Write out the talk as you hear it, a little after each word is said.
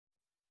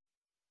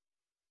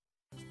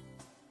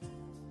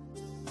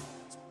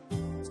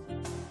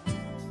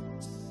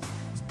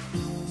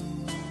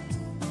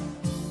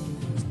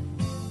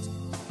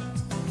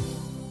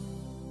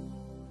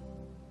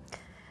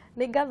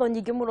Nĩ ngatho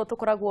nyingĩ mũno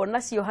tũkoragwo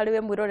nacio harĩ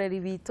we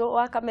mwĩroreri witũ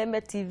wa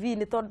Kameme TV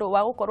nĩ tondũ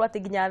wa gũkorwo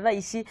atĩ nginya thaa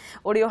ici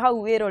ũrĩ o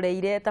hau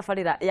wĩroreire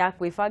tabarĩra ya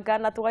Kwibanga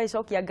na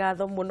tũgagĩcokia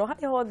ngatho mũno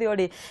harĩa hothe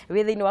ũrĩ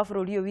wĩ thĩinĩ wa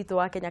bũrũri ũyũ witũ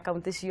wa Kenya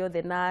kaunti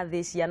ciothe na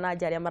thĩ cia na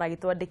nja arĩa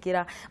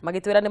maragĩtwandĩkĩra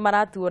magĩtwĩra nĩ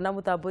maratuona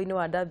mũtambo-inĩ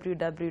wa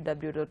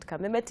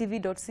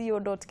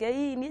www.kamemetv.co.ke.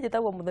 Niĩ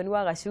njĩtagwo Mũthoni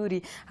wa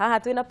Gacuri, haha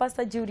twĩna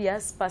Pastor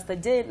Julius, Pastor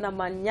Jane na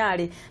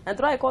Manyari, na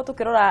tũragĩkorwo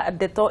tũkĩrora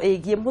ndeto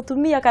ĩgiĩ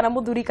mũtumia kana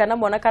mũthuri kana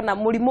mwana kana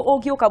mũrimũ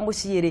ũngĩũka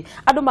mũciĩ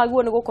andũ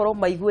maguo nĩ gũkorwo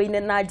maiguaine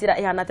na njĩra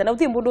ihana atĩ na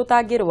gũtirĩ mũndũ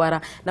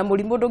ũtangĩrwara na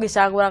mũrimũ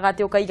ndũgĩcagũraga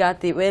atĩ ũkaiga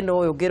atĩ we no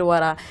ũyũ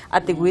ũngĩrwara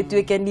atĩ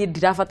gwĩtuĩke niĩ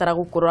ndirabatara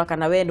gũkũrora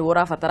kana we nĩ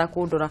ũrabatara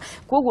kũndora.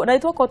 Koguo na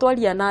nĩtwakorwo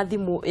twaria na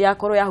thimũ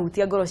yakorwo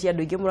yahutia ngoro cia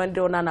andũ aingĩ mũno,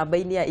 nĩndĩrona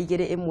namba-inĩ ya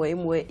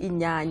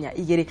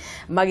 2112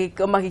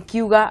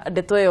 magĩkiuga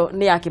ndeto ĩyo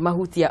nĩ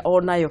yakĩmahutia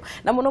onayo,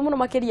 na mũno mũno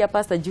makĩria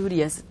Pastor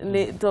Julius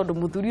nĩ tondũ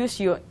mũthuri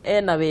ũcio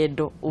ena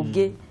wendo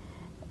ũngĩ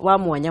wa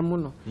mwanya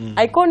muno.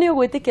 Aiko ni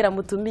ugwitikira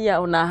mutumia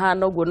ona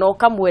hana uguo no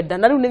kamwenda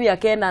na riu ni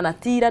miaka 8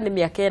 tira ni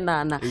miaka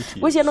 8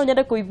 gwiciria no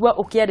nyende kuigua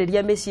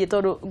ukiariria micii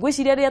tondu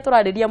gwiciria ria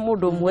turariria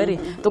mundu umwe ri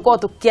tukorwo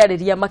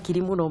tukiariria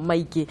makiri muno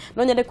maingi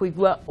no nyende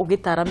kuigua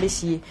ugitara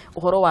micii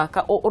uhoro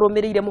waka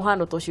urumirire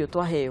muhano tocio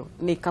twaheo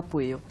ni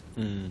kapu iyo.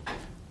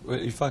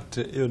 Well, in fact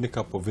iyo ni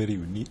kapu very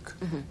unique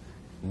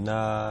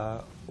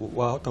na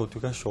wahota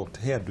gutuika short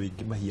he andu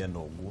ingi mahiana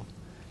uguo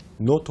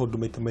no tondu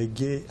maita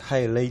maingi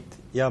highlight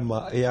ya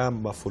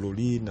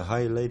mabũrũri na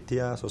highlight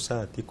ya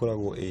society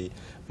koragwo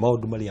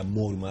maundu maria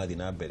moru mathi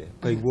na mbere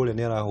kaigua ule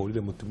ni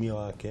arahurire mutumia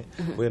wake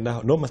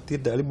no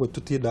matinda rimwe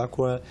tutienda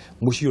akora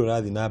mucii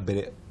urathi na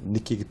mbere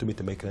niki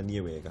gitumite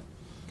maikaranie wega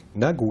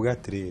na nguga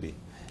atiriri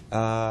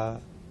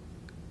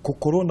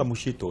gukorwo na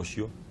mucii ta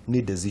ucio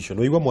ni decision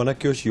no igwa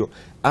mwanake ucio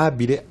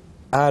ambire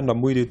ana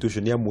mwiritu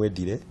ucio ni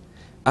amwendire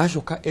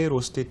acoka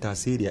aero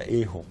status iria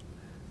eho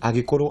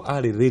agikorwo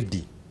ari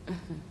ready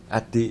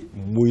ati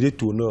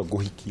mwiritu no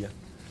guhikia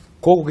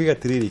koguo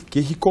gigatiriri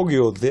kihiko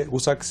giothe gu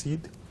succeed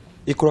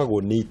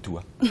ikoragwo ni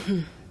itua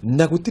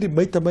na gutiri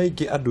maita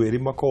maingi andu eri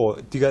mako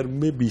tiga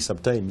maybe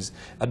sometimes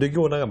andu ingi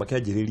wonaga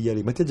makianjiriria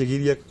ri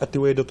matianjiriria ati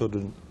wendo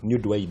tondu ni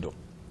undu wa indo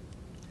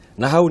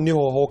na hau ni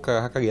ho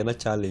hoka hakagia na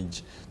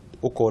challenge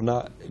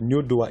ukona ni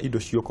undu wa indo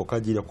cioko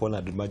kanjira kona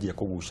andu manjira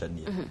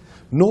kugucania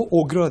no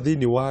ungirora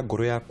thini wa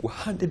ngoro yaku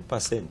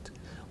 100%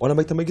 ona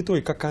maita maingi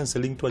twika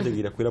counseling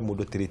twanjagira kwira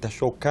mundu tirita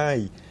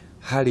shokai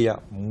haria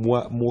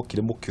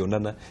mwokire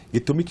mukionana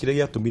gitumi kire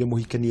giatumire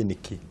muhikanie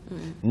niki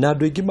na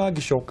andu ingi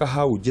mangicoka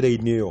hau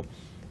njira-ini iyo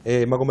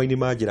magoma-ini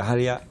manjira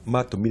haria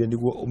matumire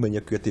niguo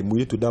umenye kwete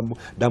mwiritu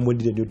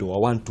ndamwendire ni undu wa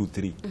 1 2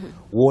 3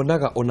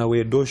 wonaga ona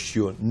wendo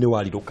ucio ni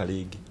wariruka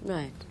ringi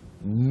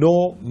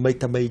no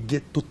maita maingi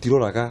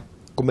tutiroraga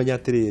kumenya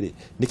atiriri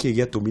niki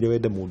giatumire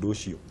wende mundu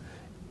ucio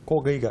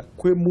kogaiga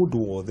kwi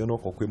mundu wothe no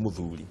ko kwi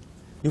muthuri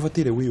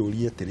nibatire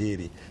wiyurie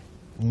atiriri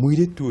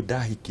mwiritu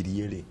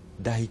ndahikirie ri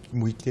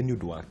muhikire ni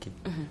undu wake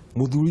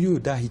muthuri uyu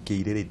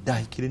ndahikiire ri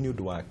ndahikire ni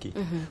undu wake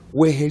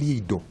weherie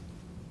indo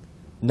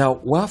na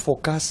wa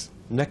focus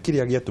na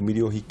kiria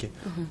giatumire uhike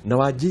na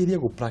wanjirie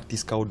gu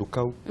practice kaundu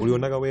kau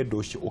urionaga wendo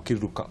ucio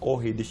ukiruka o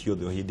hindi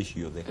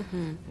ciothe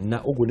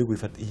na uguo niguo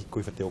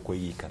ibatie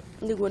kuigikara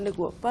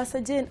niguo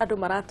Pastor Jane andu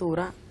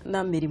maratura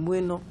na mirimu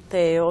ino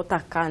teo ta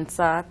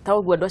cancer ta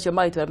uguo andu acio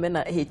magitwa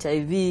mena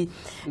HIV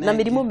na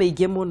mirimu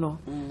miingi muno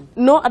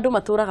no andu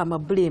maturaga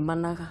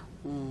mablamanaga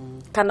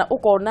kana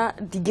ukona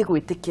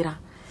ndingigwitikira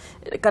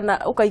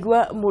kana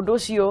ukaigua mundu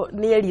ucio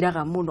ni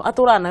eriraga muno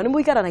aturana ni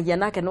muikaranagia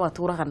nake no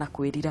aturaga na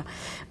kwirira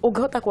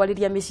ungihota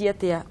kwariria micii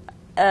atia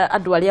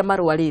andu aria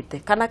marwarite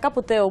kana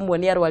kapute umwe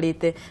ni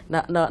arwarite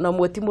na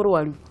mweti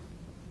murwaru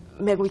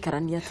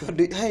meguikarania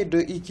atia haindo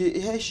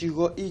he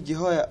ciugo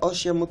ingihoya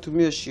ocia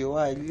mutumia ucio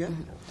wairia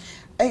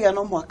aiga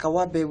no mwaka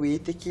wambe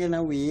witikire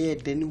na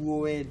wiyende niguo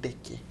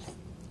wendeke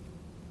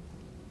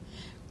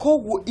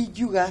koguo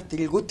ingiuga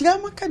atiri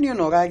gutiramakania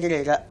no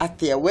ragerera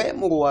atia we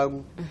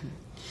murwaru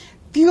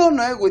tigo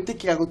no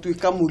egwitikira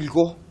gutuika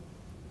murigo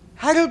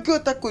hari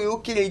ungiota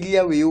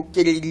kwiyukiriria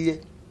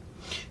wiyukiririe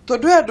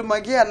tondu andu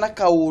magia na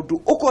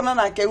kaundu ukona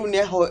nake riu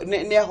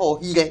ni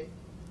ahohire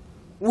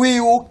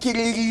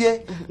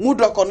wiyukiririe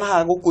mundu akona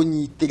ha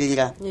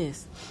gukunyitirira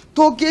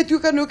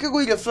tungituika ni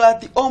ukiguire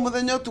flat o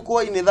muthenya utuku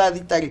wa ini thaa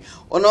thitari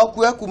ona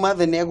okuya kuma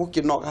the ne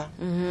gukinoga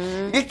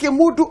giki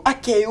mundu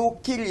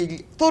akeyukiriria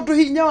tondu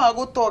hinya wa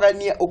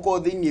gutorania uko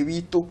thiini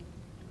witu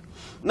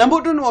na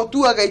mundu no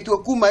tuaga itua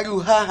kuma riu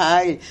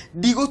haha ri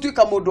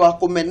ndigutwika mundu wa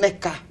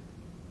kumeneka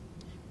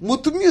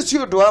mutumia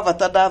ucio ndu wa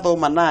bata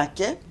ndathoma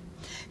nake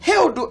he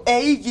undu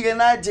eigire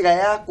na njira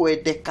ya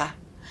kwendeka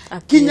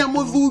kinya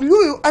muthuri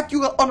uyu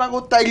akiuga ona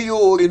gutari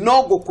uri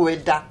no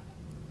gukwenda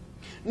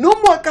no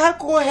mwaka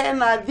hakorwo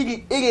hena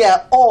thiri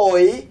iria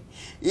oi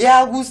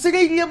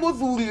yaguciririe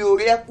muthuri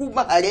uria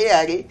kuma haria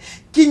ari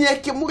kinya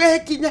kimurehe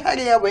kinya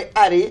haria we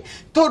ari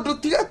tondu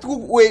tiga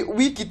tu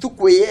wiki tu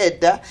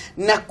kwiyenda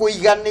na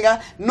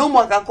kuiganira no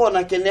mwaka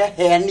kona kene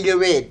heanire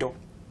wendo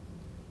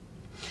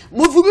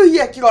muthuru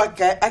hi akiro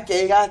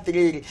akeiga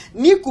atiriri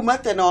ni kuma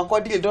tena wakwa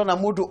ndire ndona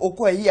mundu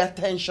ukwe hi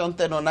attention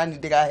tena nani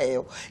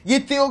ndiraheo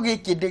gitio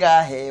giki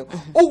ndiraheo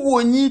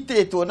uguo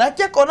nyititwo na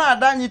kekona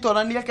ndanyitwo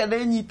na nireke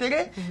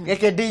ndinyitire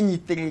reke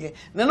ndinyitirire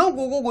na no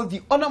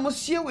guguguthi ona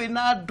mucie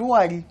wina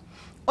ndwari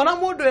ona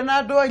mundu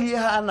ena ndwari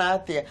hana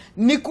atia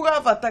ni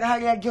kurabatara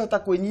haria angihota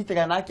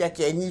kwinyitira nake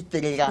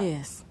akenyitirira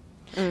yes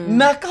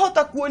na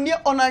kahota kuonia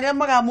ona ria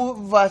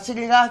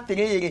maramuvacirira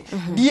atiriri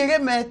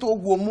ndieremetwo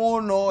guo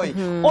muno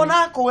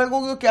ona kowe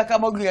gugiukia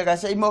kamagurira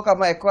gacai moka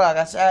maekora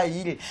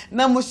gacai ri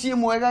na mucie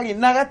mwega ri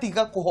na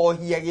gatiga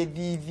kuhohia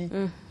githithi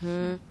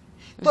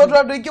tondu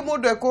andu ingi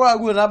mundu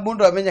ekuraguo na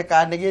mundu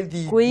amenyeka ni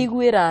githithi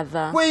kuiguira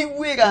tha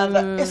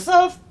a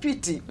self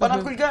pity ona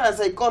kuringana na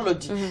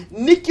psychology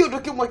ni kiundu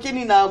kimwe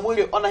kinina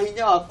mwiri ona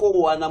hinya wa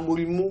kurua na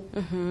murimu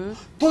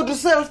tondu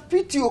self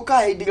pity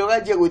ukahindira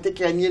gajia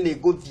gwitikira nie ni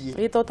nguthie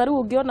gito riu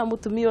ungiona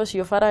mutumia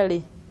ucio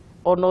barari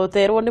ona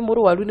uterwo ni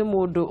murwaru ni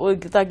mundu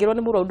ungitangirwo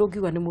ni murwaru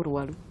ndungiuga ni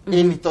murwaru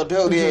ini tondu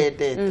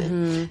uriendete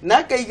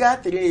na kaiga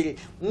atiriri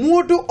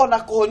mundu ona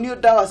kuhonio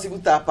dawa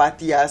ciruta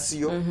pati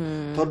yacio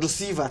tondu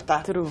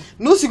civata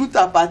no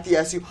ciruta pati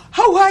yacio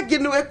hau hangi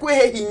niwe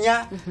kwehe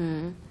hinya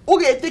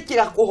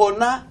ugetikira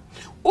kuhona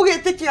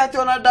ugetikira ati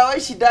ona dawa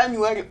ici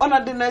ndanyuari ona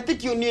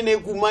ndinatikio nie ni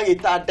kuma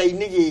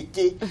gitanda-ini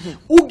giki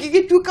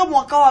ungigituika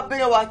mwaka wa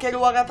mbere wa keri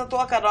wa gatatu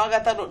wa kana wa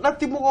gatano na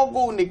ti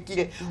mugongo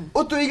unikire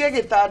utuige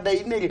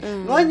gitanda-ini ri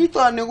no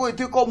anyitwa ni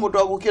gwituika mundu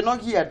wa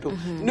gukinogia andu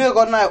ni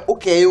gona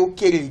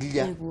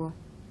ukeyukiriria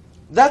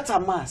that's a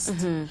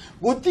must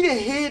gutire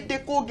hindi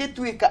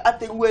kungituika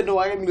ati we no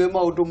waremire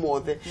maundu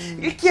mothe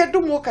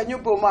gikiandu moka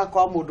nyumba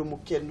makwa mundu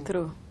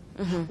mukenu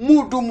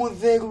mundu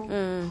mutheru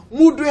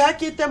mundu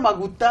hakite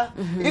maguta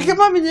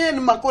ikimamenye ni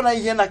makona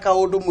ihena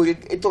kaundu muri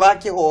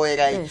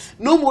tugakihoera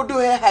no mundu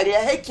he haria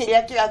he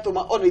kiria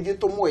kiratuma ona ithu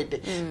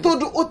tumwende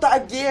tondu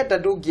utangienda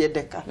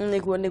ndungiendeka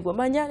niguo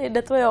manya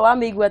ndeto yo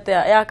wamigua te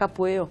ya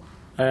kapu iyo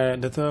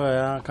ndeto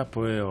ya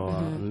kapu iyo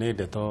ni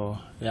ndeto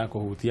ya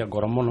kuhutia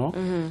ngoro muno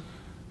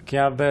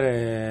kia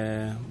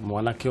mbere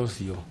mwanake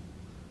ucio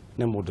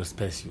ni mundu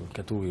special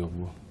ketuwe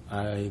uguo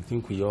I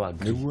think we all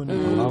agree.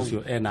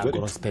 Ucio ena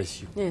ngoro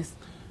special. Yes.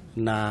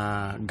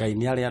 Na Ngai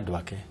ni ari andu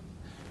ake.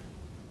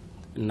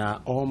 Na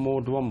o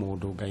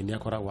mundu Ngai ni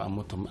akoragwo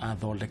amutuma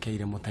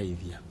athondekeire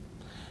muteithia.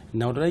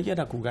 Na undu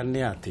raigera kuga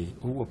ni ati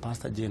uguo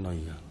Pastor Jane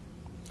oiga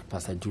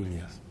Pastor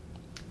Julius.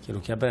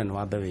 Kindu kia mbere ni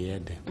wambe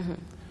wiyende.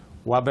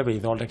 Wambe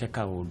withondeke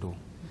kaundu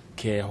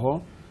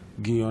keho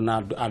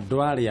ngiona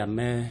andu aria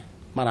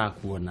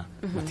marakuona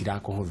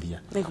matirakuhuthia.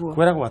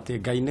 Kweragwo ati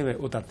Ngai niwe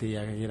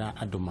utatiagira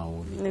andu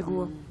mauthi.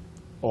 Niguo.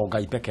 O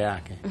Ngai peke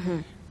yake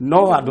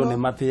no andu ni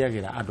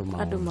matiagira andu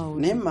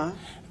mauthi nema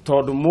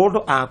tondu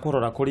mundu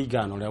akurora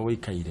kuringana uria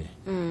wikaire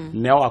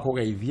neo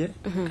akugeithie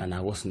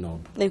kana gusnob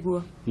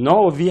niguo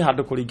no uthie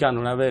handu kuringana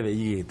uria wewe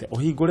igite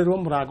uhingurirwo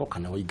murango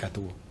kana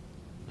uingatwo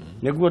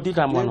niguo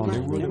ndika mwana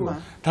niguo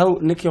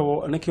tau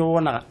nikio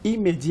wonaga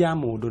image ya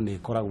mundu ni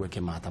koragwo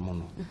ikimata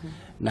muno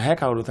na he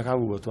kaundu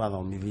takaguo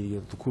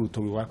twathomithirio tukuru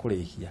tugiwa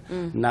kurikia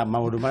na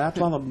maundu maria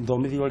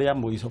twathomithirio ria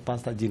muico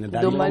Pastor Jane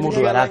ndari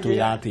mundu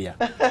aratuira atia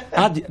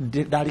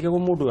ndarige go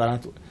mundu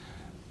aratu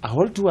a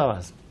whole 2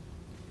 hours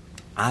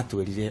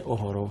atwirire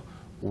uhoro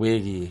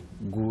wegi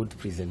good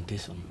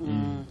presentation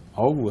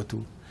oguo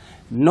tu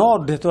no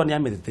ndeto ni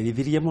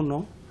amiteterithirie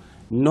muno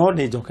no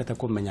ni njokete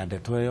kumenya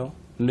ndeto iyo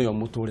niyo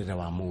muturire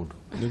wa mundu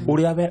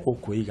uria we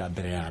ukuiga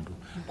mbere ya andu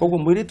koguo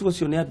mwiritu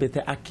ucio ni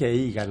ambite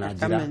akeiga na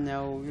njira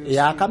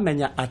ya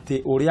kamenya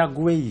ati uria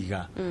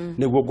ngwiiga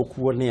niguo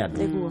ngukuo ni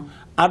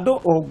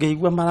andu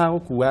ungeigua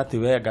maragukua ati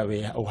wenga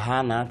we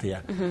uhana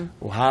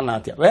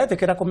atia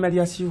wetekera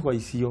kumeria ciugo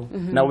icio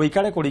na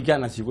wikare kuringana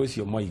na ciugo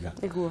icio moiga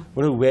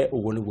riu we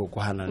uguo niguo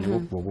kuhana ni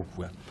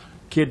gukua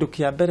kindu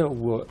kia mbere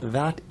uguo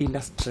that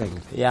inner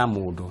strength ya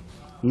mundu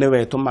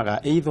niwe tumaga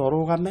either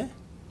rugame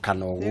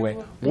kana ogwe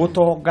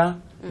gutonga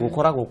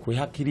gukoragwo kwi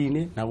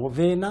hakiri-ini na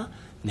guthina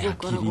ni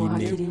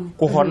hakiri-ini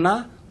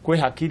kuhona kwi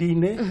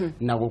hakiri-ini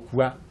na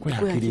gukua kwi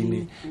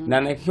hakiri-ini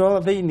na nekio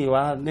thiini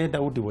wa ni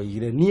Daudi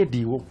waigire nie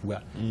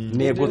ndigukua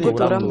ni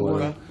gutura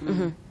muoyo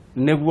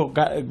niguo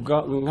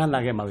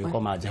nganage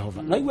mawiko ma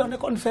Jehova na igua ni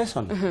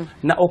confession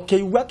na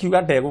ukiigua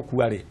kiuga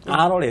ndegukua ri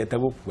arorete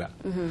gukua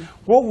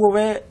koguo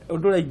we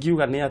ndura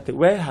ingiuga ni ati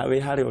we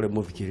hari uri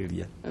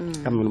muthikiriria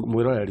kama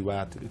mwiroreri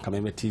wa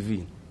Kameme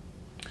TV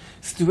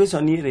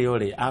situation ire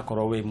yore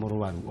akorwo we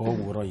murwaru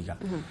oguo roiga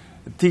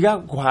tiga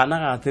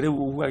kuhanaga atiri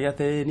uga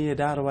ate ni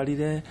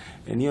ndarwarire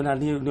ni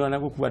ona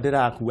gukua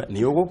ndirakua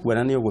ni ugukua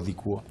na ni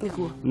uguthikwo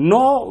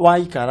no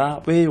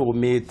waikara we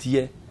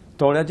umetie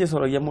toria Jesu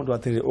rogia mundu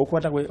atiri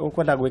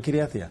ukwenda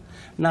gwikire atia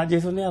na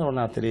Jesu ni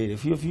arona atiri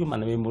fiu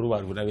mana we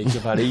murwaru na we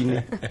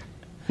kibari-ini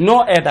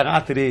no endaga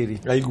atiriri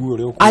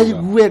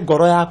aigue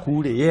ngoro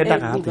yaku ri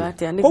yendaga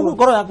atia koguo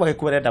ngoro yaku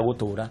agikwenda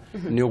gutura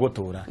ni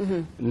ugutura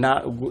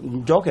na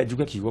njoke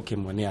njuge kiugo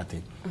kimwe ni ati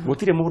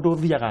gutire mundu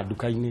uthiaga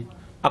nduka-ini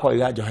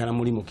akoiga njohera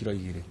murimu kilo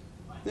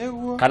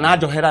 2 kana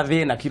njohera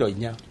thina kilo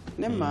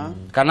 4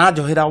 kana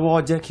njohera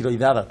wonje kilo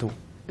 6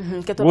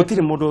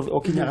 gutire mundu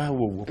okinyaga hau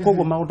uguo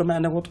koguo maundu maya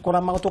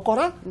nigukora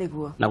magutokora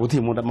niguo na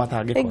gutire mundu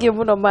matangikora ingi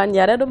muno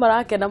Manyare andu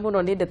marakena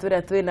muno ni ndeto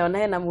ria twina na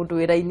hena mundu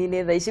wira-ini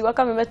ni thaa ici gwa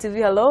Kameme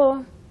TV.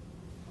 Hello,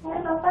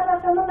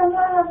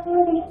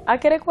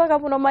 akere kwaga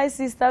muno my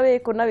sister we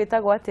kuna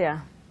witagwo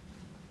atia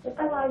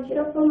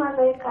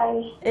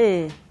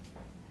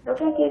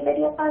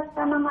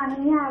pasta na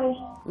Manyare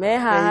me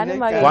haha ni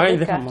wagaitheka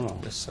magetheka muno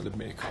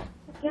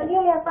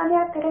kĩũria gĩakwa nĩ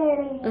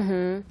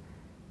atĩrĩrĩ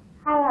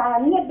haya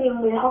niĩ ndĩ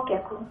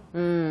mwĩhokeku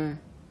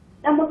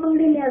na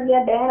mũthuri nĩ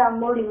athiĩ ndehera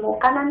mũrimũ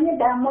kana niĩ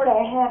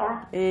ndamũrehera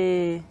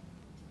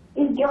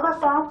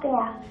ingĩhota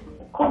atĩa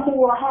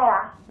kũmuohera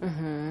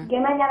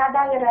ngĩmenyaga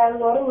ndagerera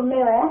ruo rũu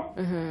nĩwe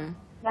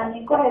na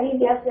nĩ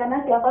kũherithia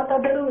ciana ciakwa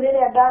tondũ rĩu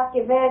rĩrĩa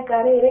ndakĩvenga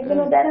rĩngĩ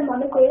nĩ ndaremwo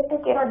nĩ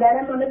kwĩĩtĩkĩra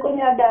ndaremwo nĩ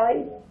kũnyua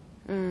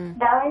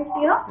ndawa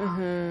icio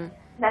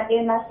na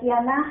ndĩna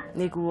ciana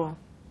niguo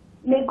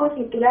nĩ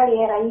ngũcitiga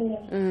rĩera-inĩ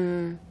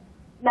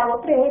na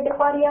gũtirĩ hĩndĩ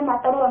kwaria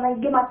matarũ ona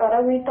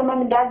ingĩmatwara gwitũ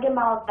mami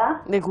ndangĩmahota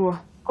niguo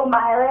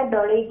kũmahe wendo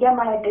rĩngĩ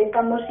amahe ndĩ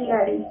ta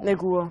mũciari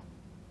niguo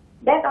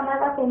ndeka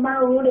mathabu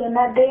mau rĩ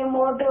na ndĩ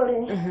mũndũ rĩ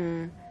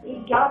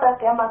ingĩhota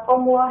atĩa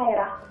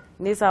makũmuohera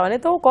ni sawa ni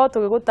tugukorwo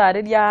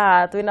tugigutarĩria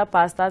haha twina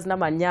pastors na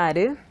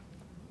Manyare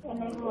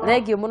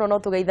thengiũ muno no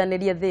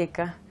tugeithanĩrie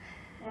Thika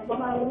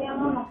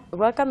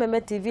gwa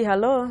Kameme TV.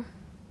 Hello,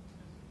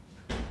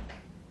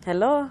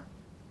 hello,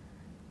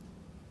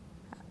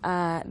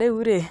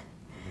 rĩu rĩ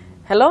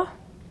hello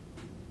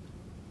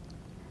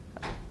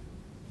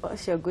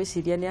ũcio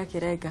ngwĩciria nĩ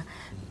akĩrenga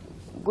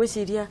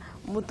ngwĩciria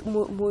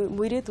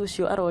mũirĩtu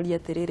ũcio aroria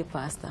atĩrĩrĩ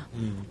pastor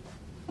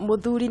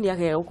mũthuri nĩ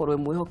agega gũkorwo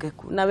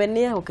mwĩhokeku nawe nĩ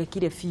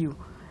ehokekire biũ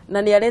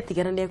na nĩ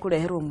aretigana nĩ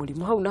ekũreherwo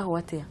mũrimũ hau naho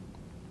atĩa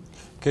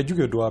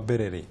kenjuge ũndũ wa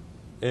mbere rĩ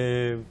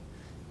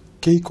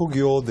kĩhiko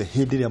gĩothe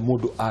hĩndĩ ĩrĩa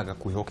mũndũ aga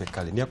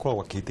kwĩhokeka rĩ nĩ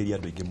akoragwo akĩhĩtĩria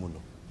andũ aingĩ mũno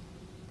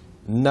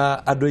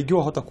na andũ aingĩ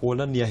wahota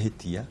kuona nĩ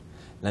ahĩtia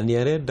na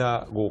nĩ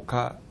arenda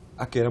gũka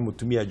akera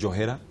mũtumia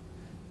njohera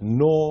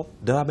no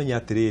ndaramenya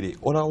atĩrĩrĩ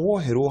ona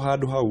woherwo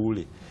handũ hau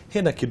rĩ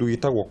hena kĩndũ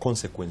gĩtagwo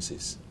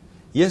consequences.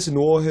 Yes, nĩ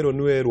woherwo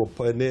nĩ werwo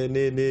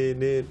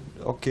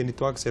okay nĩ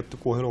to accept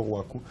kuoherwo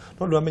gwaku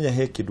no ndaramenya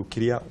he kĩndũ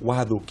kĩrĩa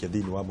wathũkia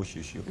thĩinĩ wa mũciĩ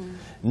ũcio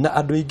na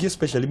andũ aingĩ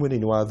especially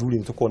mwena-inĩ wa athuri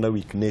nĩ tũkoragwo na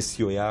weakness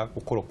ĩyo ya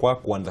gũkorwo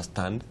kwa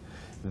understand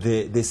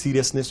the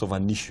seriousness of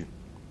an issue.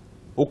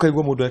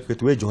 Ũkaigua mũndũ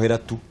akĩtwo we njohera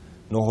tu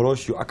na ũhoro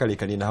ũcio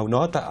akarĩkania na hau na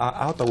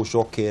ahota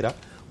gũcokera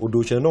undu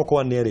ucio no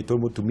kwa nĩ erĩtwo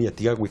mũtumia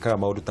tiga gwĩkaga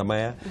maũndũ ta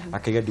maya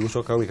akaiga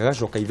ndigũcoka gwĩka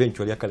agacoka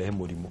eventually akarehe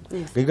mũrimũ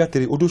ngaiga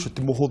atĩrĩ ũndũ ũcio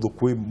ti mũhũthũ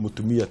kwĩ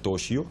mũtumia ta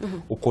ũcio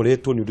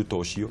ũkoretwo nĩ ũndũ ta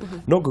ũcio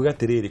no ngaiga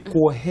atĩrĩrĩ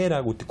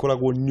kuohera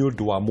gũtikoragwo nĩ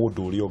ũndũ wa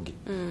mũndũ ũrĩa ũngĩ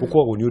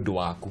ũkoragwo nĩ ũndũ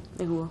waku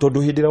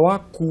tondũ hĩndĩ ĩrĩa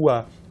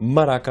wakua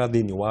marakara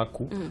thĩinĩ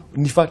waku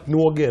in fact nĩ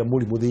wongerera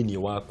mũrimũ thĩinĩ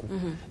waku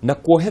na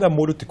kuohera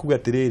mũndũ ti kuga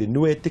atĩrĩrĩ nĩ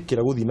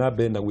wetĩkĩra gũthiĩ na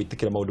mbere na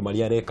gwĩtĩkĩra maũndũ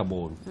marĩa areka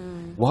moru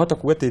wahota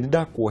kuga atĩrĩ nĩ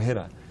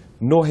ndakuohera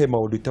no he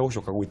maũndũ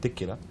itagũcoka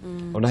gwĩtĩkĩra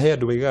ona he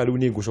andũ maigaga rĩu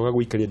nĩ ngũcoka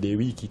gũikaria ndĩ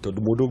wiki tondũ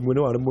mũndũ ũmwe nĩ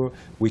waremwo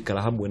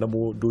gũikara hamwe na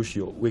mũndũ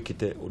ũcio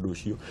wĩkĩte ũndũ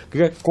ũcio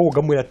koguo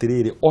ngamwĩra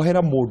atĩrĩrĩ ohera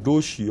mũndũ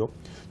ũcio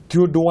ti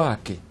ũndũ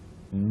wake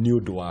nĩ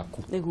ũndũ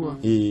waku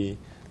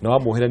na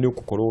wamuohera nĩ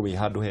ũgũkorwo wĩ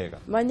handũ hega.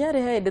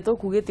 Manyare he hĩndĩ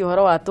tũkugĩte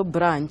ũhoro wa tũ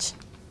branch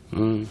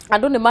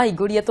andũ nĩ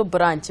mahingũrie tũ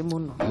branch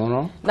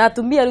mũno na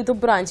atumia rĩu tũ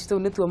branch tũu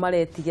nĩtuo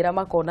maretigĩra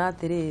makona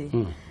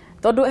atĩrĩrĩ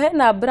tondu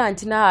hena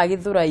branch na ha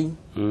Githurai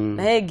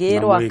na he ngĩ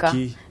Rwaka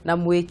na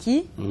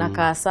Mwiki na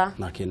Kasa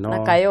na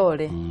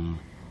Kayole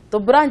to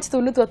branch tu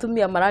nĩ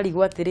twatumia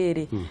mararigwo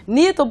atĩrĩrĩ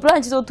niĩ to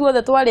branch tu tuothe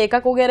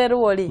twarĩka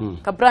kũgererwo rĩ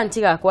ka branch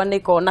gakwa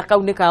nĩko na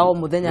kau nĩ ka o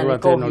mũthenya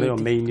nĩko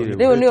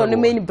rĩu nĩyo nĩ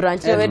main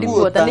branch ya wedding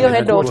quarter nĩyo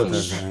head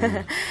office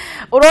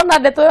urona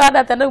ndeto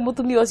yandate na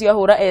mũtumia ũcio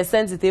ahũra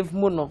sensitive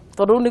mũno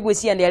tondu nĩ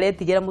gwĩcia nĩ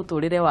aretigĩra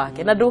mũtũrĩre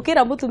wake na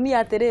ndũkĩra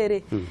mũtumia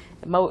atĩrĩrĩ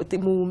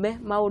mume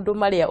maũndũ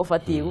marĩa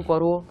ũbatiĩ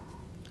gũkorwo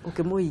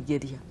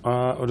ukimuhingĩria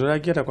ũndũ ũrĩa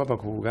ngĩenda kwamba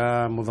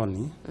kuga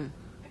Muthoni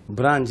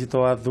branch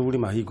to athuri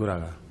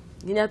mahingũraga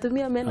nginya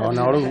atumia mena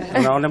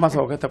ona one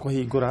macokete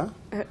kũhingũra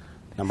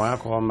na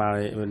magakorwo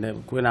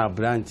kwĩna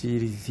branch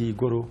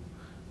igũrũ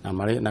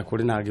na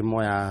kũrĩ na angĩ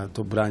moya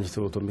tũ branch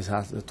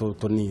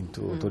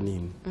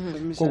tũnini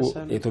koguo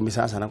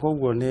tũmicacana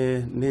koguo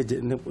nĩ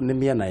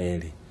mĩena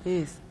yerĩ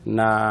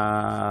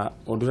na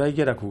ũndũ ũrĩa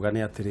ngĩenda kuga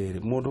nĩ atĩrĩrĩ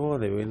mũndũ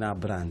wothe wĩna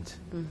branch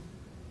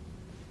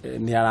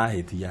nĩ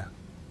arahĩtia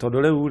tondu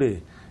rĩu rĩ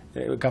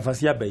kaba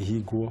ciambe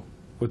ihingwo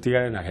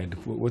gutigane na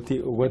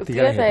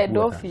head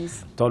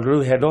office tondu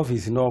rĩu head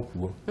office no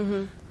kuo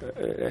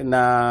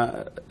na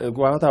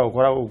gwahota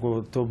gũkora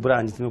tũ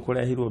branch nĩ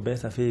kũrehirwo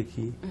mbeca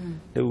fake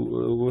rĩu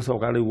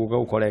gũcoka rĩu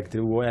gũka collect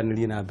rĩu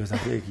woyanĩrie na mbeca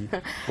fake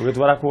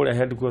ũgĩtwara kũrĩa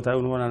head quarter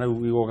rĩu nĩwona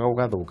rĩu igoka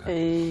gũgathũka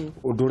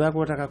ũndũ ũrĩa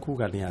ngwendaga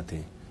kuga nĩ atĩ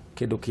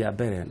kĩndũ kĩa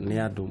mbere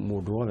nĩ andũ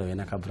mũndũ wothe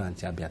wĩna ka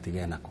branch ambe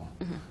atige nako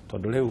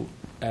tondu rĩu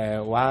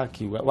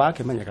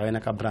wakĩmenyeka wĩna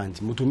ka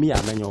branch mũtumia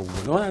amenya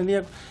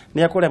ũguo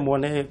nĩ akũremwo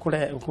nĩ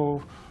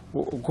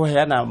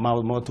kuheana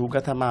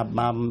motungata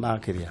ma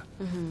kiria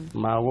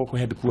ma guku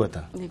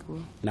headquarter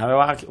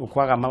nawe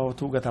ukwaga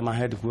motungata ma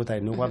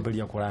headquarter ni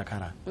gwambiria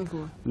kurakara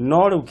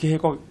no riu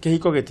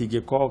kihiko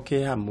gitingiko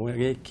ki hamwe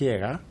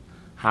gikiega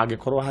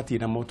hangikorwo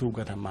hatina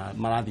motungata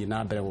marathii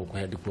na mbere guku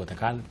headquarter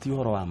kana ti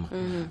horo wama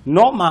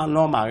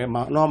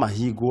no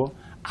mahingwo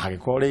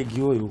agikorwo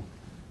ringi uyu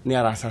ni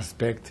ara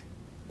suspect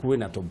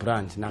kwina to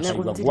branch na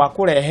kaigwa gwa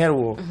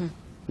kureherwo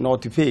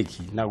not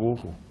fake na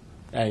guku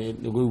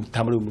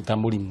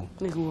tamurimu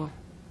niguo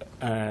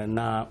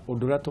na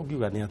undura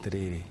tungiuga ni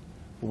atiriri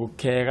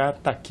gukega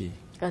taki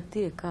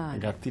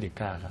gatire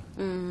kaga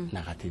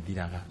na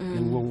gatithiraga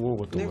niguo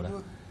gutura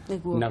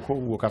na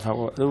koguo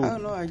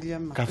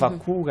kaba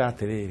kuga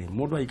atiriri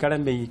mundu aikare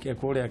meike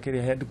kuria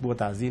kiria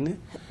headquarters ini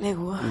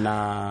niguo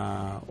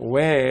na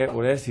we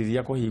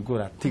ureciria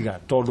kuhingura tiga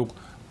tondu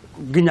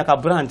ginya ka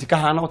branch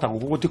kahana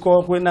utaguku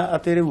gutiko kwina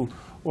atiriu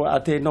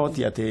ate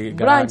noti ate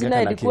branch na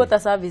headquarter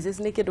services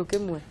ni kindu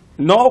kimwe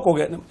no ko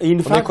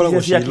in fact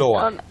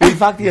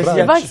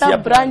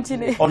branch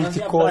ni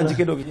branch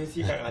kindu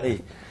giciikaga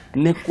ri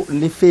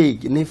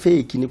ni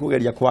fake ni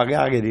kugeria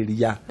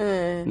kwagagiriria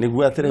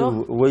niguo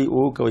atiriu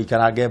uka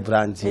uikarange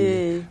branch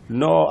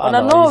no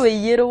ona no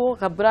wiyirwo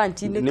ka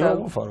branch ni ka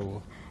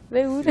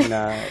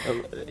na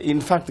in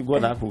fact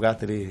gona kuga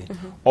atiriri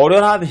ore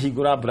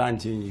rathihingura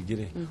branch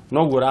nyingire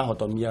no guo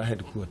rahotomia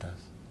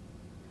headquarters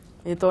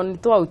ito ni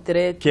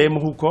twautire ke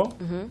muhuko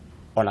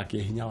ona ke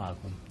hinya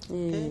wako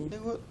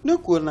ni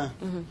kuona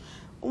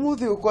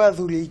umuthi kwa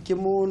athuri ingi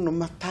muno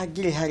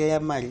matangire haria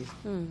mari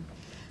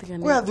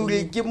kwa athuri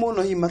ingi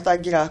muno hi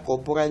matangira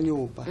kombora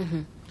nyumba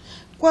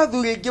kwa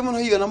athuri ingi muno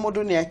hiyo na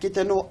mundu ni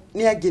akite no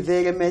ni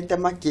agitheremete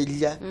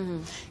makiria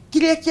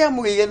kiria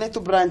kiamurire ne tu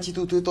branch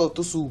tu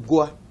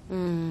tucungwa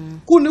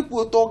kuni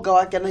kuo tonga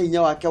wake na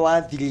hinya wake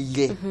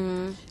wathirire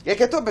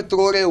reke tombe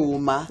turore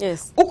uma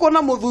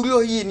ukona muthuri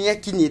oyi ni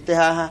akinyite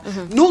haha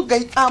no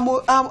ngai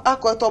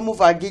akwatwa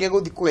muvangire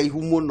guthi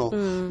kuraihu muno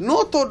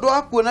no tondu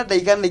akuona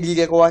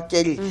ndaiganirire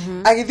gwake ri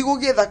agithi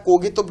gugitha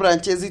kungi tu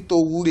branches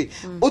tuure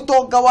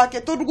utonga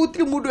wake tondu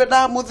gutiri mundu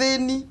enda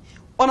muthini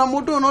ona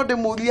mundu no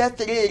ndimuria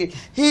atiriri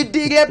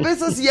hindi ria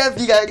mbeca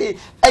ciathira ri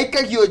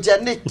aikagio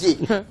njaniki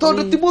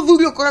tondu ti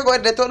muthuri ukoragwo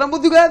endete ona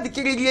muthuri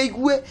athikiriria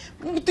igue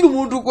ti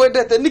mundu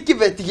kwendete ni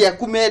kiveti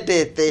giaku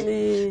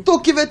mendete to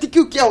kiveti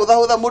kiu kia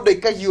hutha mundu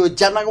aikagio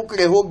njana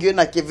gukireho ngio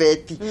na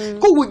kiveti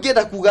koguo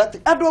ngienda kuga ati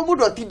andu a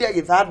mundu atinde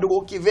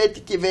agithandurwo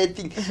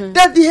kiveti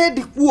ndathi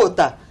hendi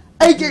kuota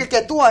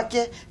aigereke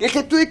twake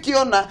reke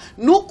twikiona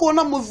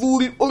nukuona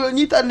muthuri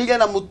uronyitanire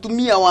na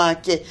mutumia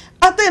wake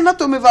ate na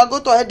tumivango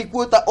to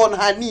headquarter on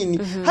hanini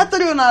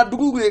hatari ona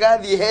nduguru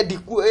irathi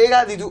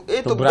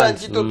eto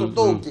branch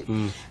tototoke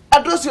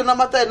andu cio na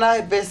matai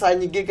na pesa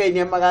nyingi ngai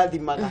ni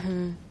magathimaga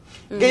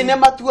ngai ni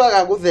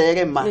matuaga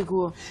gutherema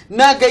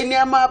na ngai ni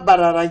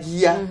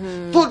amabararagia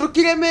tondu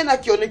kire mena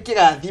kio ni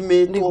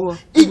kirathimetwo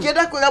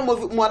ingenda kwira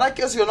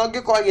mwanake ucio no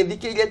ngikora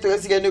agithikirie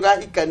twecire ni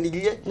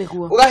urahikanirie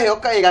uraheo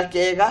kaira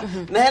kega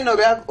na heno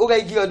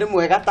uraigio ni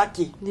mwega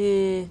taki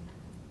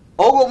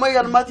ogo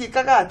maiga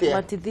matikaga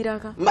atia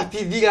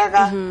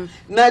matithiraga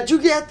na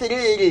njuge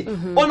atiriri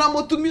ona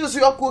mutumia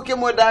ucio akuke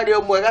mwendari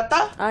o mwega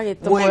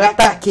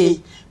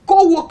taki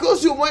koguo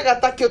ucio mwega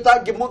taki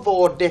utangi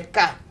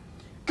muthondeka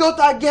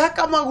kiotangi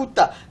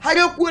maguta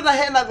hari okuona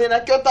hena thina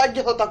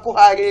kiotangihota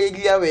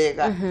kuhariria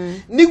wega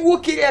niguo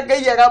kiria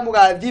ngai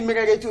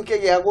aramugathimira gituke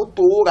gia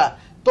gutura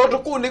tondu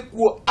ku ni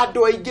kuo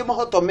andu aingi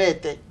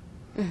mahotomete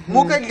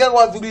mukagiga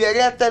gwathuri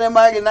aria tene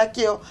mari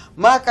nakio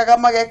makaga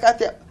mageka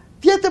atia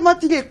tiete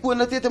matire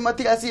kuona tiete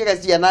matira ciega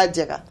ciana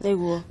njega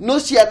no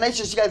ciana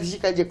icio cigathi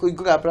cikaje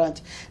kuingura branch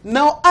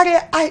no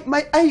aria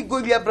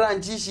ahinguria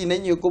branch ici na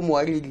nyo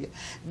kumwariria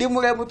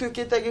ndimure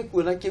mutukite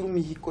gikuona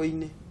kirumi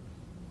hiko-ini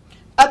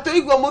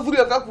atoigwa muthuri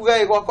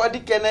akakuga gwakwa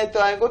ndikenete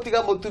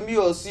ngutiga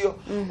mutumia ucio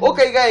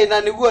ukaiga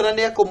ina niguo na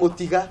ni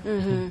akumutiga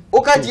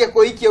ukajie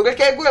kuikia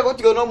ureke ngure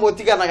gutiga no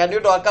mutiganaga ni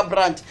undu wa ka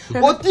branch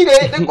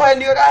gutire ni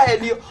kwenio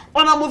rahenio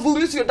ona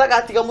muthuri ucio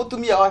ndagatiga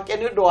mutumia wake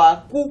ni undu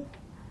waku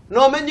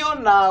no menyo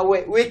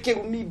nawe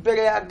wikirumi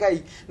mbere ya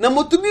ngai na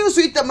mutumia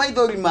ucio ite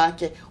maithori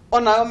make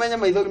ona umenya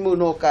maithori mu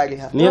no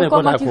kariha ni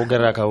kwenda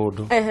kuongerera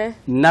kaundu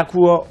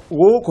nakuo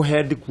guku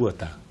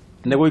headquarter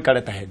nego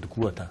ikareta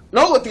headquarter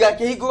no gutiga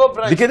kihingo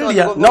branch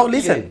dikiriria no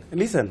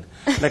listen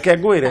na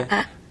kengwire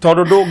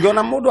tondu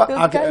ndungiona mundu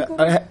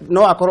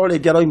no akorwo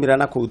ringi aroimira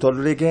na kuu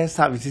tondu ringi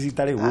services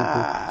itari guku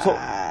so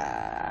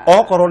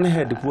okorwo ni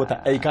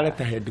headquarter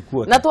ikareta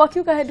headquarter na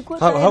twakiuka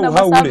headquarter na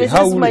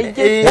services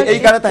maingi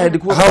ikareta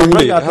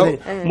headquarter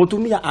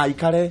mutumia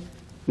aikare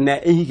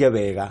na ihige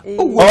wega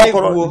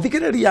okorwo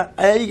dikiriria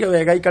ihige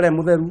wega ikare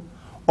mutheru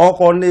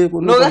okorwo ni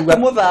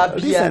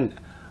muthambia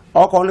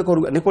oko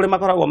ni kuri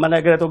makoragwo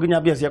manengeretwo nginya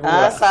mbia cia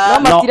kugura no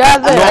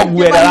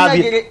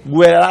matirathe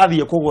gwera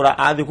rathie kugura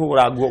athi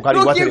kugura nguo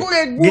karigwa atiri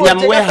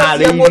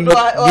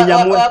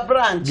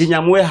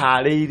nginya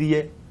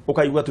mwehariirie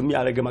ukaigua tumia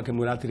arenge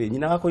makimwira atiri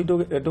nyina wako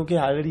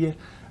ndukiharirie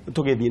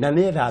tugithii na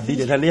ni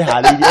thambire na ni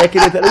haririe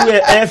ekirite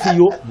riu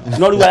efiu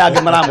no riu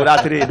yange maramwira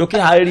atiri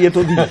ndukiharirie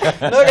tuthii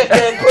no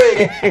reke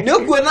kwire ni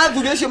ukuona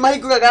thuri ucio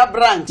mahinguraga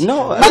branch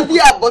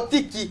mathia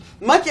botiki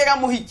makera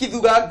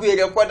muhikithuga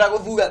ngwire kwenda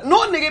guthura no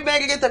ni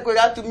gimerigite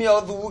kwira atumia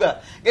othura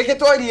geke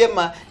twarie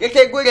ma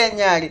geke ngwire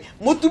nyari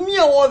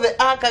mutumia wothe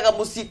akaga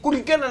muci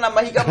kuringana na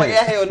mahiga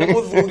maria heo ni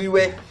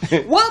muthuriwe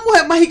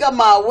wamuhe mahiga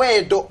ma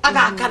wendo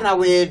agakana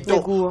wendo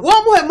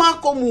wamuhe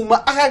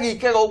makomuma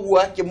agagikera uguo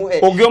akimuhe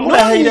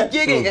ungiomuraheire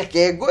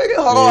geke ngwire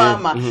horo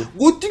ama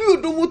gutiri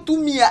undu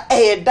mutumia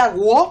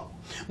endagwo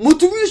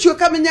mutumia ucio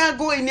kamenya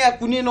ngoi-ini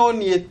aku ni no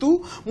nie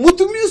tu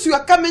mutumia ucio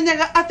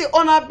akamenyaga ati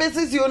ona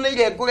mbeca icio ni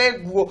ire ngure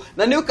nguo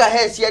na ni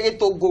ukahe cia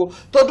gitunguru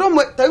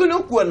tondu tariu ni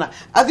ukuona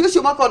athi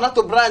ucio makona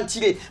to branch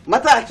ri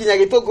matarakinya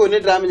gitunguru ni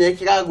ndamenya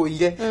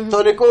ikiraguire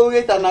tondu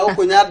kuugita na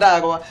ukunya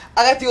ndarwa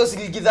agati o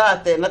ciringi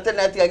 30 na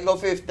tene atigagirwo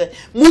 50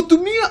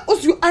 mutumia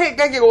ucio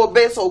arengagirwo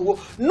mbeca uguo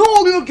no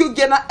uri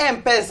ungiungia na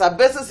M-Pesa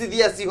mbeca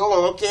cithia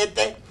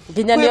cigogorokete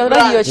nginya ni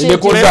orario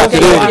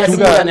ciothe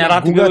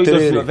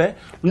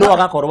no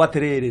agakorwo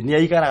atiriri ni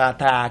aikaraga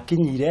ta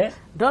akinyire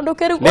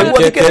ndondokeru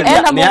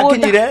ni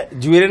akinyire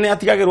njuire ni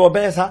atigagirwo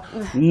mbeca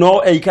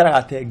no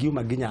aikaraga ta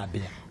ngiuma nginya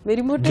mbia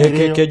mirimu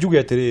ke njuge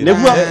atiriri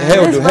he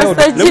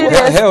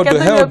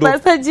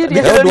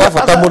undu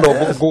afata muno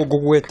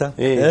ngugweta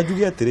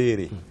njuge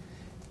atiriri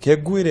ke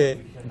ngwire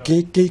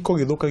ke iko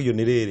githukagio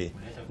ni riri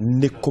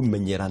ni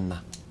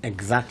kumenyerana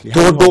exactly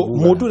tondu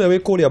mundu ria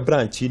wikuria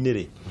branch ni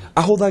ri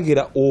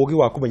ahuthagira ugi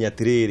wa kumenya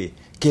atiriri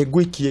ke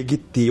ngwikie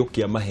gitio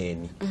kia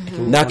maheni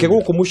nake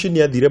guku muci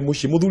ni athire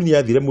muci muthuri ni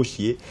athire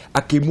muci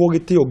akimwo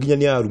gitio nginya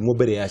ni arumwo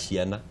mbere ya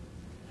ciana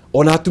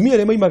ona atumia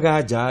ria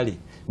maimaga njari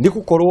ni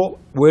gukorwo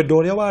wendo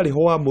uria wariho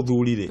wa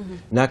muthuri ri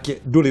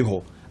nake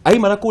nduriho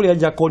aimana kuria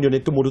nja konio ni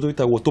tumundu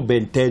twitagwo tu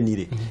benteni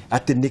ri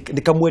ati ni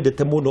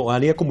kamwendete muno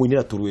ani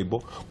akumuinira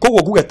turwimbo kogwo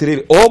nguga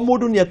atiriri o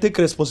mundu ni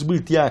atake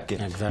responsibility yake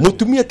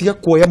mutumia tiga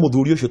kuoya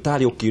muthuri ucio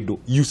tari o kindu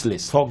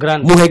useless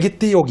muhe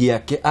gitio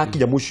giake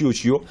akinya muci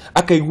ucio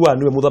akaigua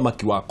niwe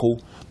muthamaki wako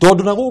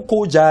tondu na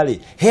guku njari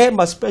he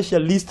ma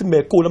specialist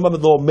meku na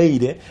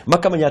mathomeire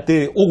makamenya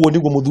atiriri uguo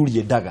niguo muthuri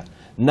endaga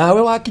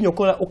nawe wakinya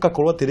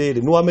ukakorwo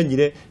atiriri ni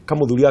wamenyire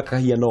kamuthuri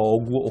akahia no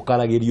oguo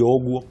ukaragirio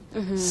oguo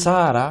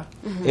Sara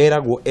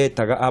eragwo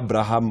etaga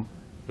Abraham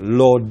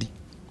Lord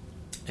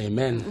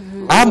amen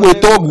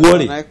amwita oguo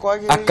ri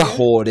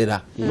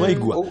akahorera no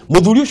igua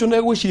muthuri ucio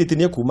no gwicirite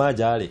ni kuma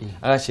njari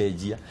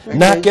agacenjia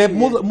nake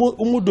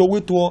mundu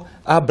gwitwo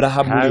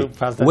Abraham ri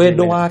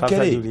wendo wake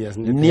ri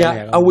ni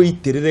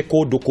aweitirire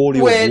kundu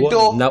kuri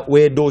oguo na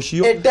wendo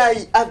ucio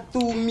endai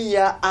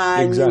atumia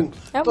anyu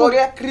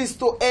toria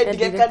Kristo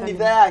endire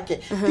kanitha yake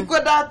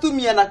tikwenda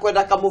atumia na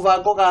kwenda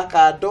kamuvango ga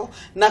kando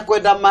na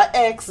kwenda ma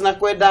ex na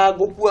kwenda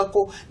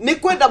gukuako ni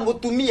kwenda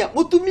mutumia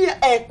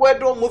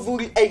ekwendwo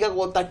muthuri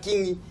aigagwo ta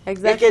kingi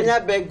Kenya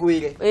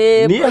begwire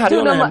ni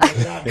hariona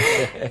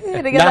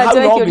na hau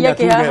no nginya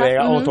tuge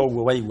wega o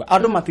toguo waigua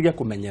andu matige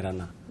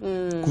kumenyerana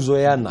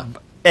kuzoeana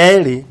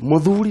eri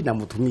muthuri na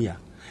mutumia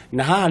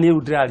na haha ni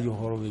ndirari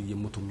uhoro wigie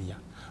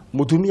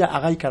mutumia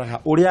agaikaraga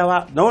uria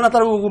wa naona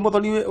taru uguo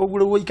muthoni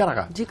uguo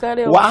ikaraga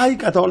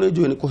wahika to ni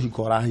njui ni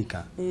kuhika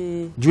urahika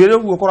njuire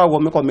uguo koragwo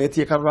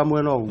mekometie karura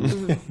mwena uguo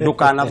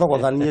ndukana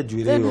thogothanie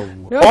njuire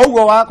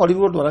uguo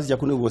wakorirwo ndwara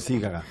ciaku niguo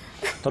cigaga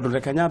tondu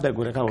reke nyambe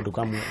ngure kaundu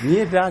kamwe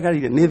nie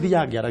ndagarire ni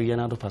thia ngiaragia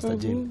na andu Pastor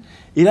Jane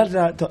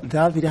ira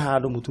ndathire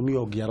handu mutumia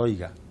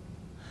ungiaroiga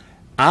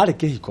ari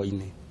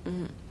kihiko-ini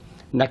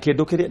na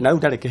kindu kiri na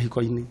ndare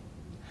kihiko-ini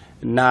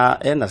na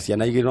ena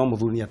ciana igiri no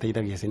muthuri ni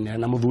ateithagia ciana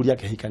na muthuri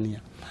akehikania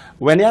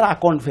we ni ara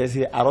confess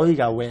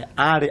aroiga we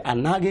ari a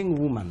nagging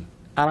woman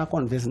ara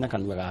confess na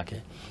kanua gake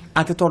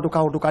ati tondu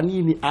kaundu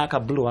kanini aka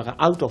blow aka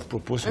out of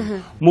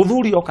proportion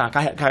muthuri oka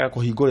kaga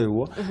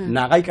kuhingurirwo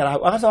na agaikara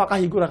hau agacoka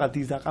akahingura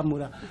gatiza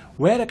akamura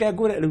wereke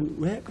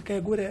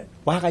ngure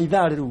waga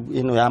ithari riu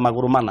ino ya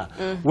maguru mana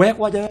we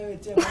kwanja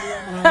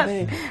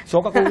we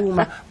coka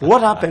kuruma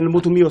what happened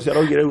mutumia ucio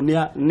aroigire riu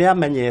ni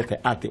amenyete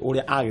ati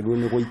uria agirwo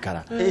ni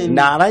guikara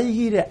na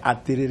araigire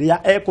ati riria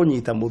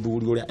ekunyita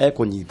muthuri uria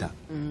ekunyita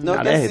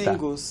areheta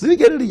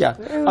thigiriria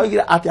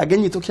aigire ati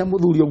angenyitukia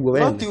muthuri uguo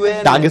we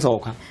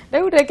ndangicoka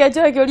riu reke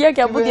njoe kiuria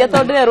kia muthia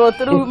tondu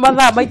riu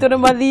mathaa maitu ni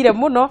mathire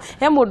muno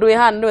he mundu wi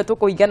hana niwe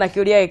tukuingana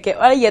kiuria gike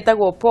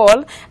araigetagwo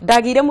Paul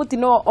ndagire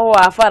mutino o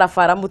wa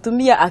barabara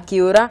mutumia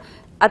akiura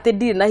ati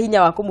ndire na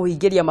hinya wa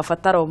kumuhingiria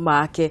mabataro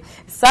make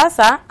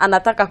sasa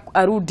anataka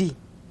arudi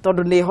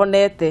tondu ni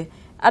honete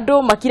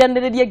andu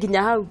makiraniririe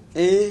nginya hau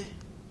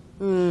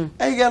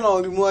aiga no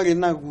urimu ari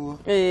naguo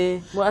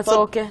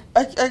mwacoke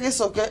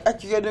agicoke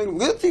akigene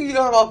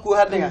gutigira horo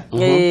kuhanega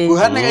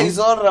is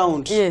all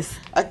round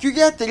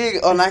akiuga atiri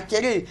ona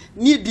kere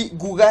ni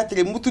nguga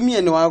atiri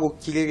mutumia ni wa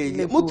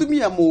gukirireire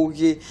mutumia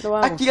mugi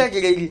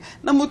akiragireire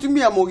na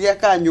mutumia mugi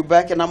akanyumba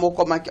yake na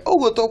moko make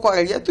uguo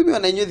tukwagaria atumia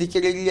na inyu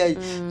thikiriria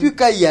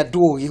tukai andu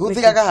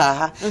huthiraga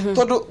haha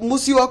tondu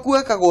muci waku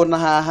akagwo na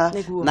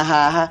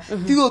haha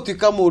tigo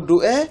tuika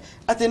mundu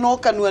ati no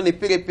kanua ni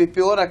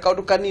pepe ora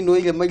kaundu kanini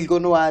ile mũrigo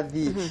nĩ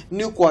wathiĩ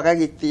nĩ ũkwaga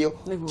gĩtĩo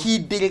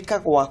kindirĩka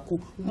gwaku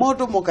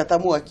maũndũ moka ta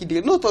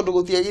mwakindire no tondũ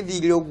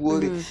gũtiagĩthire ũguo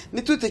rĩ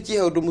nĩ twĩtĩkie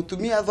he ũndũ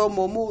mũtumia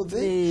athoma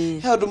ũmũthĩ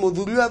he ũndũ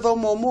mũthuri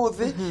athoma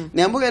ũmũthĩ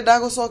nĩ amũgenda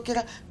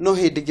gũcokera no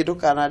hĩndĩ ĩngĩ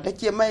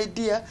ndũkanandekie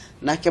maidia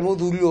nake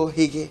mũthuri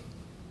ohĩge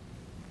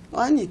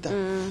wanyita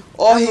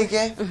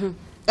ohĩge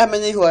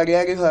amenye ihũa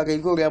rĩa rĩhũaga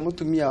igũrũ rĩa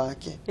mũtumia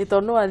wake nĩ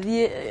tondũ no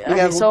athiĩ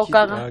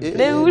agĩcokaga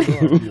rĩu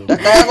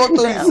ndakaya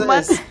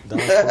gũtũice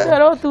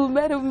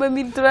tume rĩu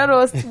mami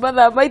tũraroast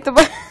mathaa maitũ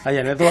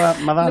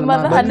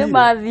mathaa nĩ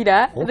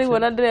mathira rĩu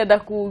ona ndĩrenda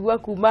kugua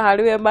kuma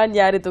harĩ we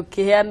Manyarĩ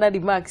tũkĩheana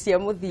remarks cia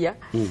mũthia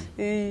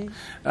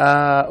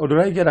ũndũ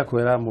ũrĩa ingĩenda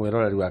kwĩra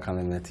mwĩroreri wa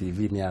Kameme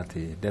TV nĩ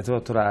atĩ ndeto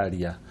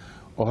tũraria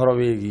ũhoro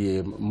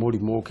wĩgiĩ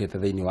mũrimũ ũkĩte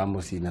thĩinĩ wa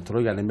mũciĩ na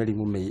tũroiga nĩ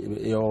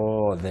mĩrimũ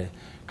yothe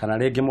kana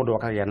rĩngĩ mũndũ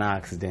akagĩa na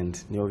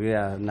accident nĩ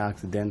ũgĩa na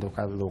accident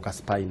ũkathũka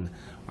spine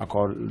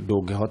akorwo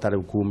ndũngĩhota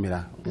rĩu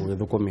kumĩra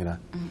ũgĩthũkũmĩra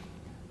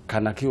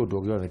kana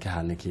kĩũndũ gĩothe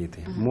kĩhanĩkĩte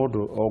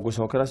mũndũ o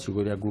gũcokera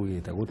ciugo iria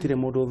ngugĩte gũtirĩ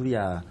mũndũ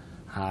ũthiaga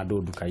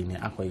handũ nduka-inĩ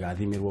akoiga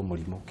athimĩrwo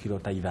mũrimũ kiro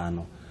ta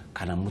 5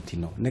 kana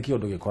mũtino nĩ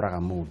kĩũndũ gĩkoraga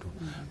mũndũ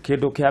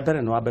kĩndũ kĩa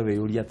mbere nĩ wambe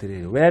wĩyũrie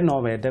atĩrĩrĩ we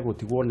no wende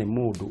gũtigwo nĩ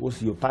mũndũ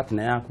ũcio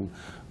partner yaku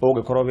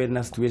ũngĩkorwo wĩ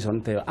na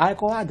situation ta ĩyo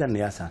angĩkorwo wanja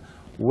nĩ aca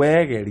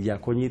wegeria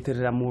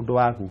kũnyitĩrĩra mũndũ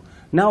waku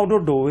na ũndũ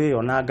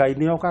ndũwĩyo na Ngai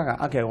nĩ okaga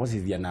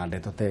akegocithia na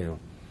ndeto ta ĩyo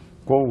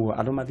koguo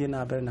andũ mathiĩ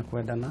na mbere na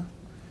kwendana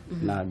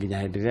na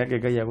nginya hĩndĩ ĩrĩa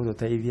Ngai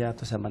agũtũteithia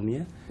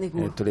tũcemanie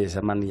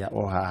tũrĩcemania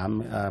o haha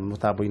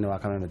mũtambo-inĩ wa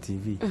Kameme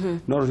TV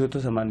no rũciũ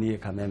tũcemanie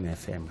Kameme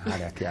FM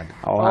harĩa kĩanda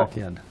o haha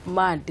kĩanda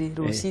Monday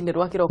rũcinĩ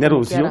rwa kĩroko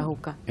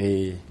kĩarahũka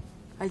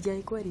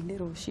ajai kweri nĩ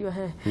rũciũ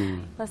he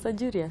Pastor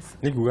Julius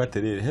nĩ nguga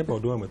atĩrĩrĩ he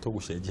maũndũ mamwe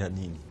tũgũcenjia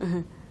nini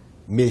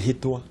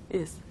mĩhĩtwa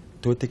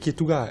twĩtĩkie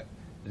tuga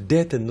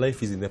death and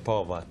life is in the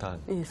power of our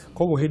tongue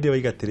koguo hĩndĩ ĩyo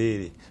waiga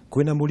atĩrĩrĩ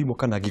kwĩna mũrimũ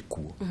kana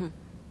gĩkuũ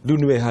rĩu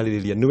nĩ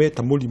weharĩrĩria nĩ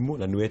weta mũrimũ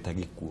na nĩ weta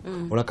gĩkuũ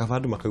ona kaba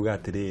andũ makauga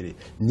atĩrĩrĩ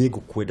niĩ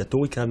ngũkwenda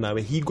tũgũikara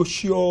nawe hingo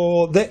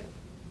ciothe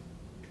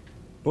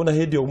ona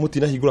hĩndĩ ĩyo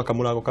mũtinahingũra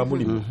kamũrango ka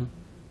mũrimũ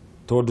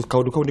tondũ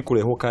kaũndũ kau nĩ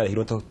kũrehwo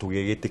karehirwo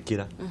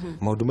tũgĩgĩtĩkĩra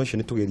maũndũ macio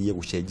nĩ tũgerie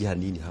gũcenjia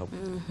hanini hau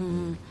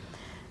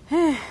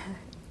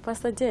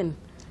Pastor Jane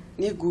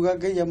niĩ nguga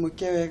Ngai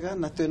amwĩke wega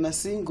na twĩna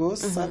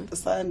singles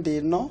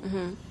Sunday no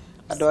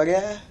andũ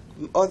arĩa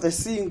othe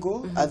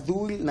single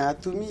athuri na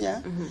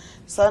atumia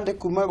Sunday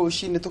kuma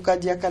rũcinĩ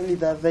tukanjia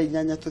kanitha thaa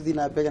 8 tuthi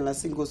na mbere na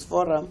singles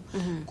forum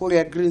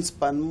kũrĩa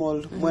Greenspan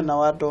Mall mwena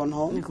wa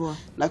Donholm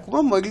na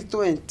kuma mweri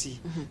 20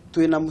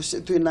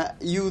 twĩna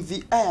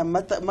youth aya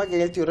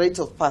mageretio rites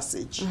of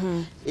passage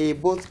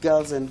both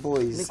girls and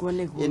boys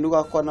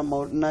nĩgũgakorwo na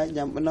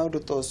ũndũ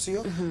ta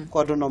ũcio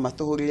kwa andũ no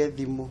matũhũrĩre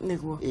thimũ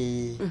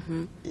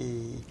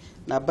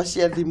namba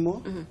cia thimũ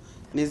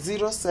nĩ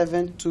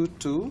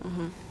 0722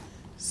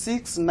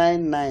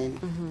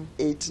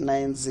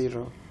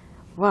 699-890.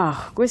 Wow,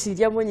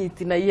 gwĩciria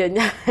mũnyiti na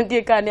ihenya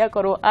ndiĩ kana nĩ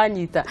akorwo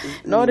anyita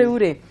no rĩu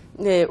rĩ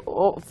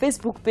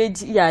Facebook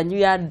page yanyu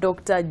ya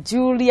Dr.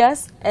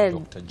 Julius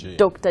and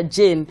Dr.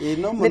 Jane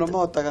no mũno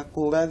mahotaga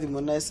kũhũra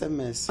thimũ na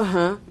SMS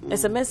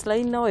SMS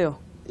line nayo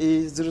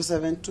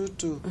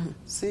 0722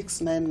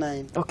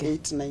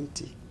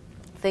 699-890.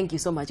 Thank you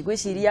so much.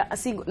 Gwĩciria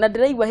na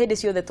ndĩraigua hĩndĩ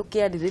ciothe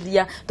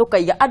tũkĩarĩrĩria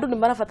tũkaiga andũ nĩ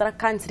marabatara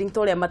counseling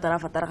tũrĩa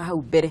matarabataraga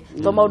hau mbere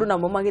to maũndũ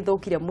namo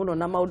magĩthũkire mũno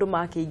na maũndũ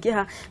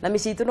makĩingĩha na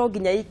mĩciĩ itũ no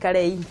nginya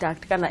ikare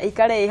intact kana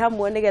ikare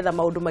hamwe nĩgetha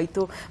maũndũ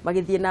maitũ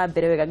magĩthiĩ na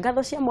mbere wega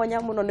ngatho cia mwanya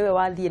mũno nĩwe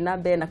wathiĩ na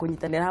mbere na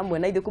kũnyitanĩra hamwe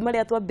na ithuĩ kuma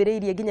rĩrĩa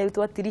twambĩrĩirie nginya rĩu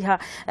twatiriha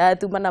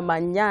tuma na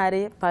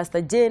Manyarĩ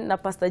Pastor Jane na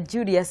Pastor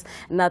Julius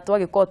na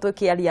twagĩkorwo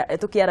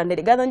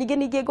tũkĩaranĩria ngatho nyingĩ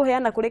ningĩ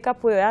ngũheana kũrĩ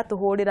kapu ĩyo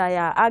yatũhũrĩra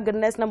ya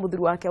Agnes na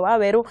mũthuri wake wa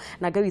Werũ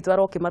na Ngai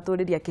witũ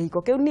kimatũrĩria kĩhiko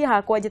kĩu niĩ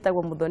hakwa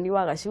njĩtagwo Mũthoni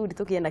wa Gacuri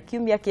tũkĩena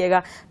kiumia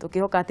kĩega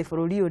tũkĩhoka atĩ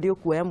bũrũri ũyũ nĩ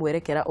ũkuoya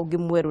mwerekera ũngĩ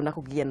mwerũ na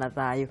kũgĩa na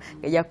thayũ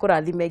Ngai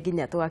akũrathime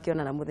nginya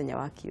tũgakĩona na mũthenya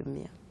wa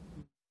kiumia.